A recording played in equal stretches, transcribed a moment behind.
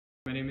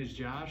My name is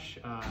Josh.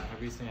 I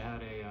recently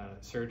had a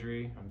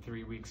surgery. I'm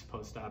 3 weeks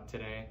post-op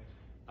today.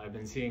 I've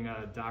been seeing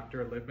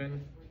Dr.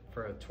 Lippman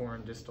for a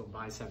torn distal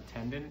bicep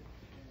tendon.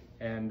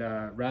 And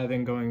rather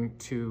than going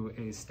to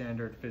a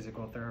standard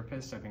physical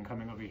therapist, I've been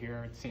coming over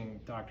here seeing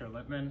Dr.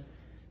 Lippman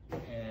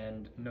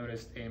and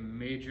noticed a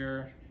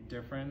major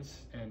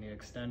difference in the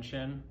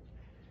extension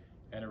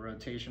and a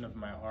rotation of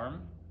my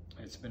arm.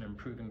 It's been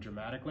improving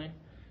dramatically.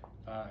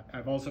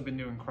 I've also been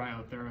doing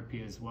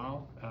cryotherapy as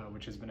well,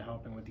 which has been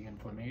helping with the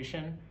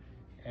inflammation.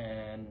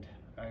 And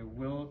I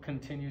will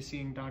continue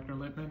seeing Dr.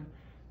 Lippman.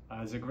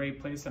 It's a great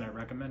place and I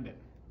recommend it.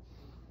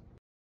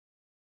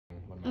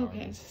 My arm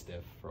is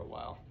stiff for a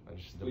while.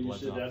 You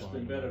said that's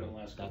been better in the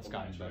last couple That's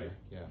gotten months, better, right?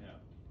 yeah.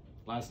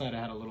 Last night I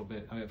had a little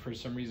bit, for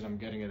some reason I'm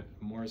getting it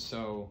more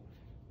so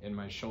in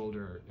my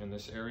shoulder in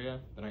this area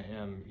than I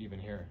am even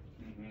here.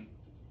 Mm-hmm.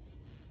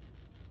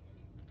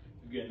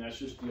 Again, that's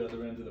just the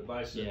other end of the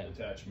bicep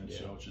attachment,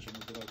 so it's just... Is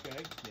it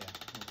okay? Yeah,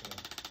 okay.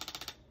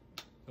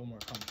 Feel more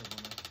comfortable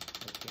now.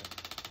 That's good.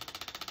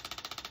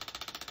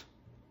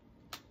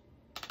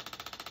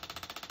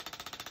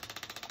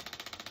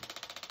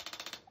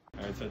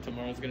 All right, so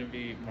tomorrow's gonna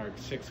be marked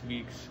 6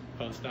 weeks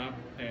post-op,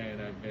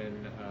 and I've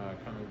been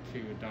coming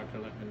to Dr.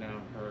 Lippman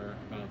now for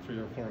about 3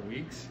 or 4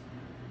 weeks,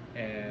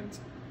 and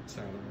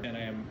I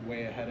am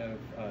way ahead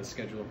of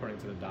schedule according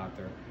to the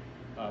doctor.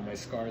 My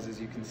scars,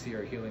 as you can see,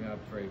 are healing up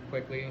very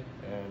quickly,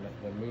 and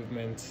the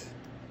movement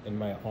in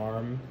my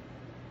arm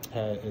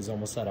is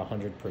almost at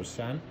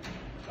 100%.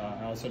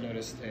 I also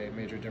noticed a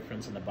major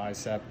difference in the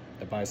bicep.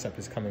 The bicep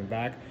is coming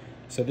back.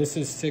 So this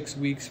is 6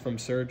 weeks from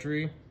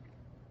surgery,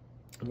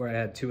 where I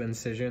had 2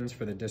 incisions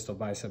for the distal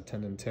bicep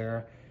tendon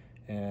tear,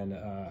 and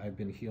I've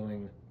been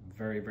healing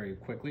very, very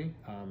quickly.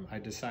 I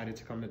decided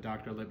to come to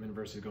Dr. Lippman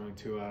versus going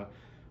to a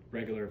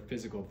regular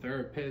physical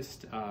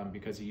therapist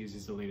because he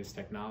uses the latest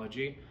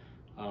technology.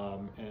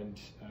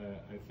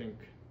 I think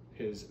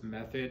his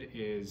method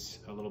is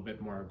a little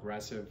bit more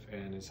aggressive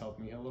and is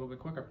helping me heal a little bit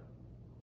quicker.